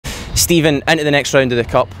Stephen, into the next round of the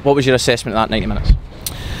Cup, what was your assessment of that 90 minutes?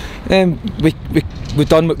 We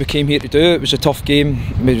done what we came here to do. It was a tough game,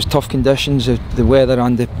 it was tough conditions, the weather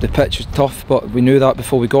and the pitch was tough, but we knew that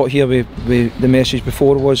before we got here. The message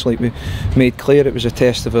before was, like we made clear, it was a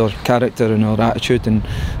test of our character and our attitude, and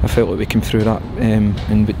I felt like we came through that, and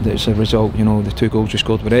as a result, you know, the 2 goals we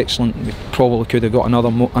scored were excellent. We probably could have got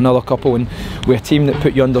another couple, and we're a team that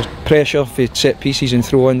put you under pressure for set pieces and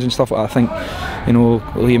throw-ins and stuff like that. I think, you know,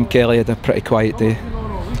 Liam Kelly had a pretty quiet day.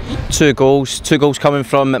 2 goals coming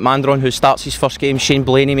from McMandron, who starts his first game. Shane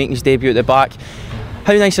Blaney making his debut at the back.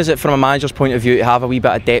 How nice is it from a manager's point of view to have a wee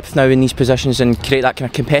bit of depth now in these positions and create that kind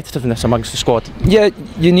of competitiveness amongst the squad? Yeah,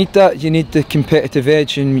 you need that. You need the competitive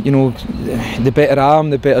edge, and you know, the better I am,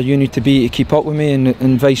 the better you need to be to keep up with me,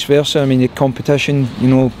 and vice versa. I mean, the competition, you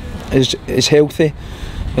know, is healthy.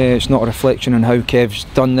 It's not a reflection on how Kev's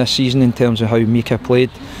done this season in terms of how Mika played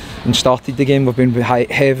and started the game. We've been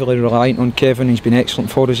heavily reliant on Kevin. He's been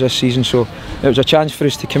excellent for us this season, so it was a chance for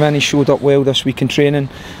us to come in. He showed up well this week in training.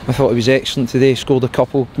 I thought he was excellent today, scored a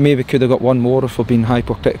couple, maybe could have got one more if we're being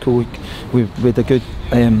hypercritical. We had a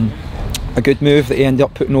good move that he ended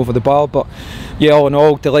up putting over the bar, but yeah, all in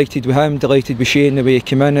all, delighted with him, delighted with Shane, the way he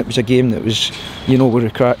came in. It was a game that was, you know,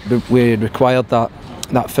 we required that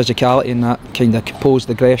physicality and that kind of composed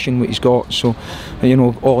aggression what he's got. So, you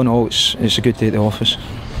know, all in all, it's a good day at the office.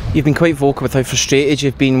 You've been quite vocal with how frustrated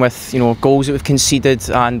you've been with, you know, goals that we've conceded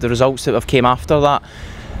and the results that have came after that.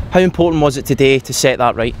 How important was it today to set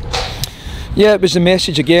that right? Yeah, it was the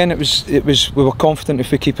message again. It was. We were confident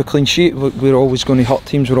if we keep a clean sheet, we're always going to hurt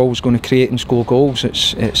teams. We're always going to create and score goals.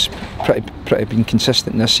 It's pretty been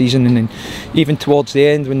consistent this season, and then even towards the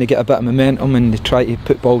end when they get a bit of momentum and they try to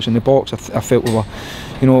put balls in the box, I felt we were,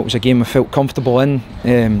 you know, it was a game I felt comfortable in.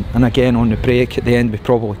 And again on the break at the end, we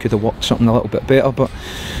probably could have worked something a little bit better. But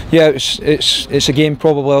yeah, it's a game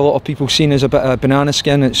probably a lot of people seen as a bit of banana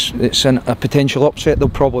skin. It's a potential upset. There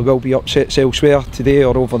probably will be upsets elsewhere today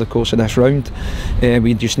or over the course of this round.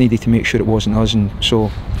 We just needed to make sure it wasn't us, and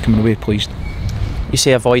so coming away pleased. You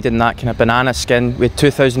say avoiding that kind of banana skin. We had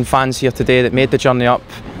 2,000 fans here today that made the journey up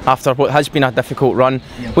after what has been a difficult run.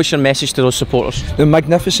 Yeah. What's your message to those supporters? They're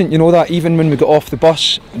magnificent, you know that. Even when we got off the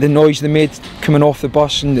bus, the noise they made coming off the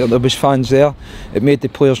bus, and there was fans there, it made the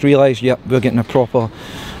players realise, yep, we're getting a proper,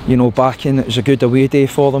 you know, backing. It was a good away day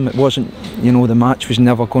for them. It wasn't, you know, the match was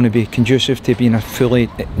never going to be conducive to being a fully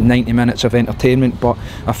 90 minutes of entertainment, but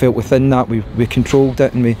I felt within that we controlled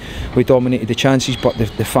it, and we dominated the chances. But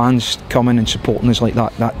the fans coming and supporting us like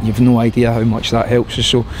that you've no idea how much that helps us.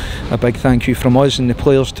 So a big thank you from us and the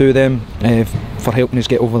players to them for helping us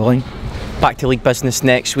get over the line. Back to league business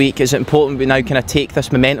next week. Is it important we now kind of take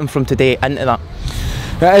this momentum from today into that?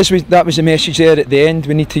 That was the message there at the end.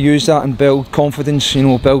 We need to use that and build confidence, you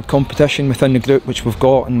know, build competition within the group, which we've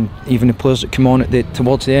got, and even the players that come on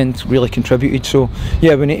towards the end really contributed. So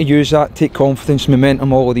yeah, we need to use that, take confidence,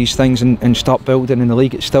 momentum, all of these things, and start building in the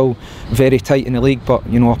league. It's still very tight in the league, but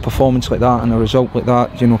you know, a performance like that and a result like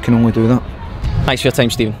that, you know, can only do that. Thanks for your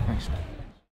time, Stephen.